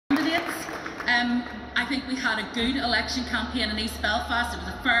I think we had a good election campaign in East Belfast. It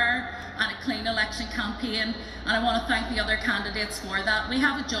was a fair and a clean election campaign, and I want to thank the other candidates for that. We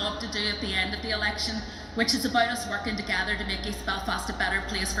have a job to do at the end of the election, which is about us working together to make East Belfast a better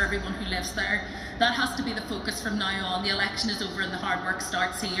place for everyone who lives there. That has to be the focus from now on. The election is over and the hard work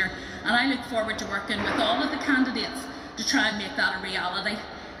starts here, and I look forward to working with all of the candidates to try and make that a reality.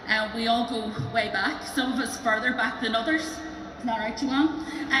 We all go way back, some of us further back than others. Isn't that right,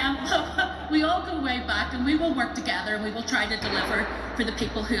 Joanne? We all go way back, and we will work together and we will try to deliver for the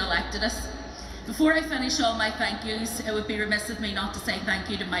people who elected us. Before I finish all my thank yous, it would be remiss of me not to say thank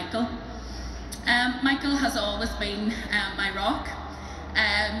you to Michael. Michael has always been my rock.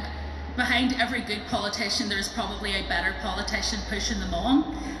 Behind every good politician there is probably a better politician pushing them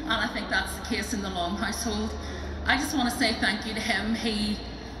on, and I think that's the case in the Long household. I just want to say thank you to him. He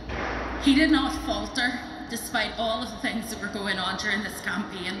did not falter despite all of the things that were going on during this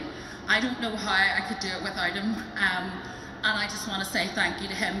campaign. I don't know how I could do it without him, and I just want to say thank you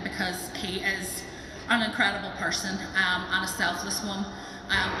to him because he is an incredible person and a selfless one,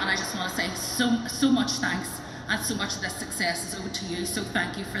 and I just want to say so much thanks, and so much of this success is owed to you, so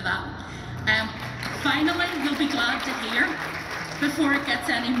thank you for that. Finally, you'll be glad to hear, before it gets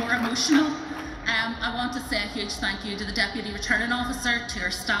any more emotional, I want to say a huge thank you to the Deputy Returning Officer, to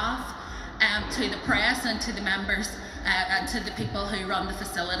our staff, to the press and to the members and to the people who run the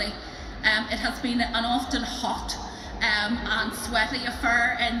facility. It has been an often hot and sweaty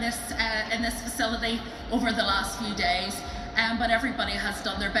affair in this facility over the last few days, but everybody has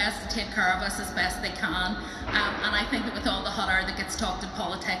done their best to take care of us as best they can, and I think that with all the hot air that gets talked in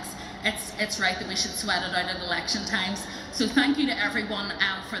politics, it's right that we should sweat it out at election times. So thank you to everyone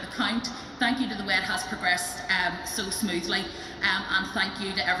for the count. Thank you to the way it has progressed so smoothly, and thank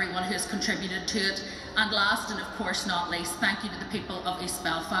you to everyone who has contributed to it. And last and of course not least, thank you to the people of East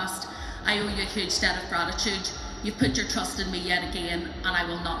Belfast. I owe you a huge debt of gratitude. You've put your trust in me yet again, and I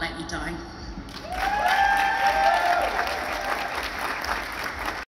will not let you down.